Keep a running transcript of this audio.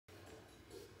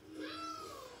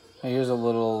Hey, here's a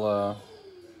little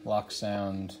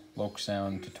Loksound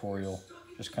tutorial,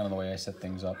 just kind of the way I set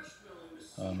things up.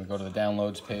 We go to the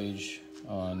downloads page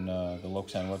on the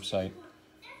Loksound website.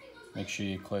 Make sure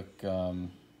you click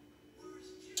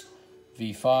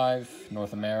V5,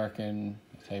 North American.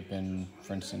 Type in,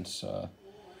 for instance,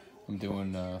 I'm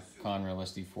doing Conrail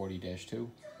SD40-2.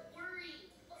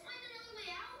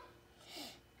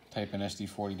 Type in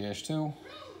SD40-2.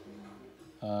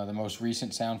 The most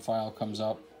recent sound file comes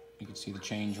up. You can see the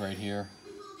change right here.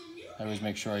 I always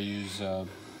make sure I use an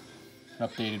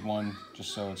updated one,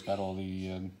 just so it's got all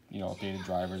the updated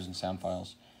drivers and sound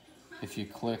files. If you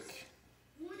click,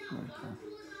 here we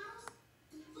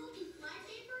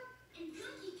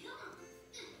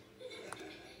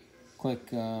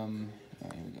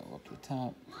go, up to the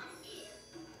top.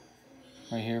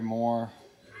 Right here, more.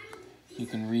 You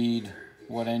can read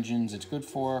what engines it's good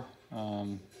for.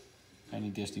 I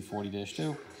need the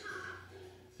SD40-2.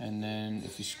 And then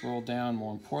if you scroll down,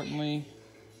 more importantly,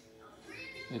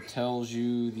 it tells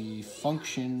you the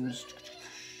functions.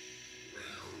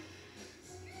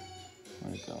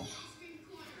 Where'd it go?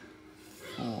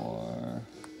 For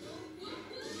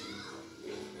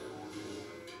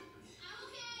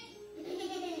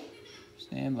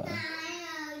standby.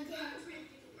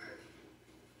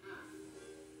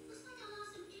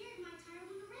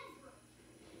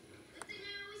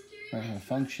 Right here,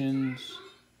 functions,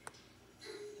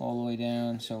 all the way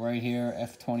down. So right here,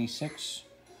 F26,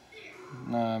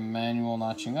 manual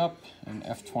notching up, and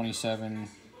F27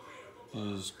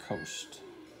 is coast.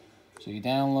 So you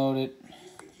download it,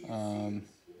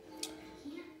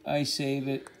 I save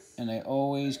it, and I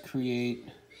always create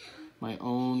my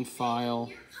own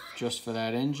file just for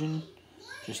that engine,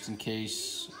 just in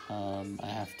case I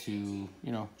have to,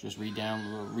 just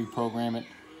reprogram it.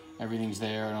 Everything's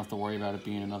there. I don't have to worry about it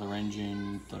being another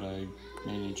engine that I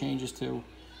made any changes to.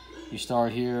 You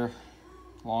start here,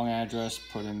 long address,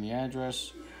 put in the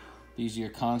address. These are your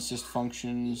consist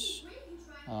functions.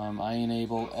 I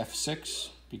enable F6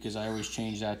 because I always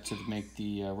change that to make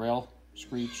the rail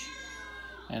screech.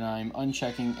 And I'm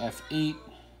unchecking F8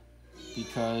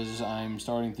 because I'm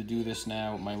starting to do this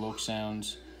now with my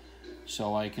Loksounds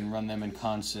so I can run them in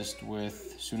consist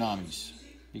with tsunamis,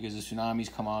 because the tsunamis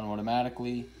come on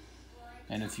automatically.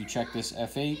 And if you check this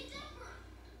F8,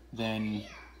 then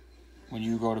when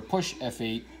you go to push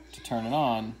F8 to turn it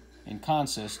on in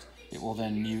consist, it will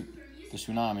then mute the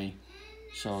tsunami.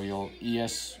 So your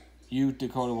ESU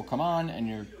decoder will come on and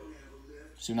your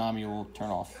tsunami will turn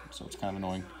off. So it's kind of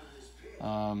annoying.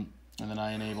 And then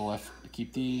I enable F to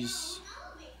keep these.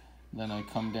 Then I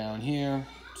come down here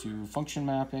to function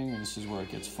mapping, and this is where it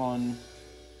gets fun.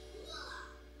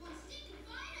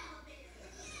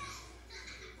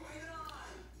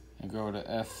 I go to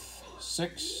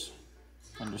F6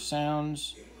 under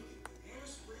sounds.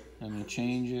 I'm going to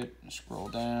change it. Scroll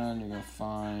down. You're going to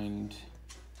find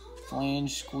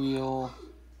flange squeal.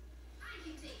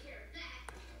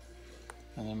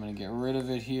 And I'm going to get rid of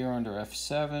it here under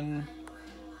F7.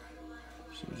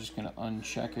 So we're just going to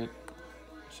uncheck it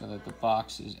so that the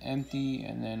box is empty.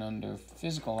 And then under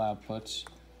physical outputs,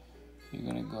 you're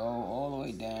going to go all the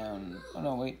way down. Oh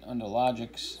no, wait, under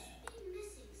logics.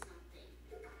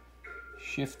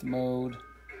 Shift mode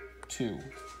 2.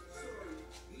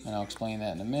 And I'll explain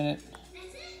that in a minute.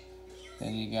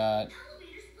 Then you got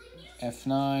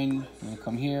F9. We're going to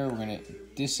come here. We're going to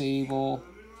disable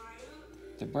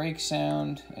the brake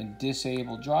sound and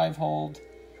disable drive hold.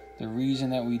 The reason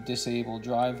that we disable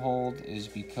drive hold is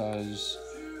because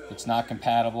it's not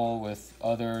compatible with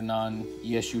other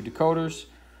non-ESU decoders.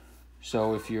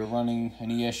 So if you're running an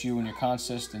ESU in your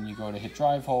consist and you go to hit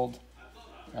drive hold,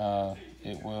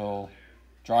 it will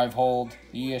drive hold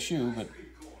the ESU, but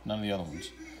none of the other ones.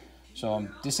 So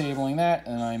I'm disabling that,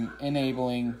 and I'm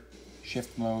enabling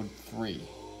shift mode 3,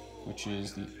 which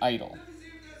is the idle.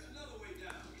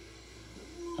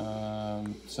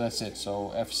 So that's it.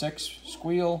 So F6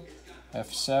 squeal,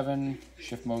 F7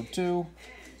 shift mode 2,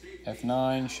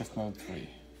 F9 shift mode 3.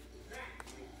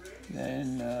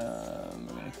 Then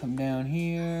we're going to come down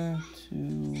here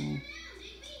to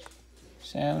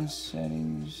sound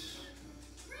settings.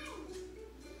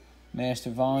 Master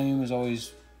volume is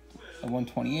always at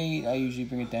 128. I usually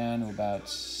bring it down to about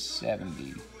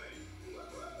 70.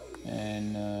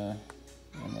 And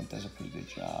that does a pretty good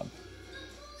job.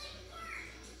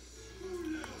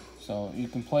 So you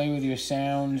can play with your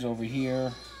sounds over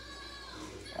here.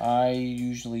 I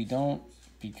usually don't,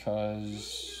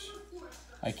 because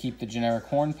I keep the generic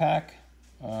horn pack,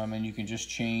 and you can just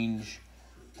change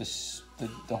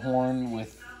the horn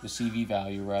with the CV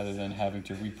value rather than having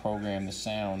to reprogram the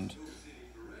sound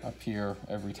up here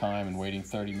every time and waiting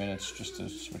 30 minutes just to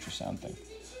switch a sound thing.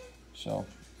 So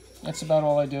that's about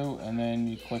all I do, and then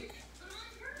you click,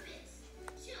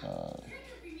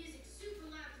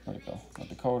 where'd it go? The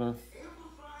decoder.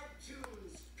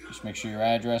 Just make sure your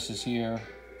address is here.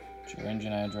 It's your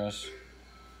engine address.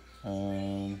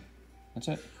 That's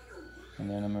it. And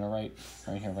then I'm gonna write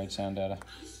right here, write sound data.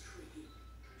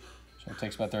 So it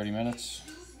takes about 30 minutes.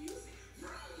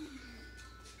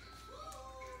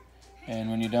 And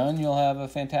when you're done, you'll have a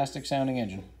fantastic sounding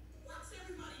engine.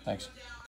 Thanks.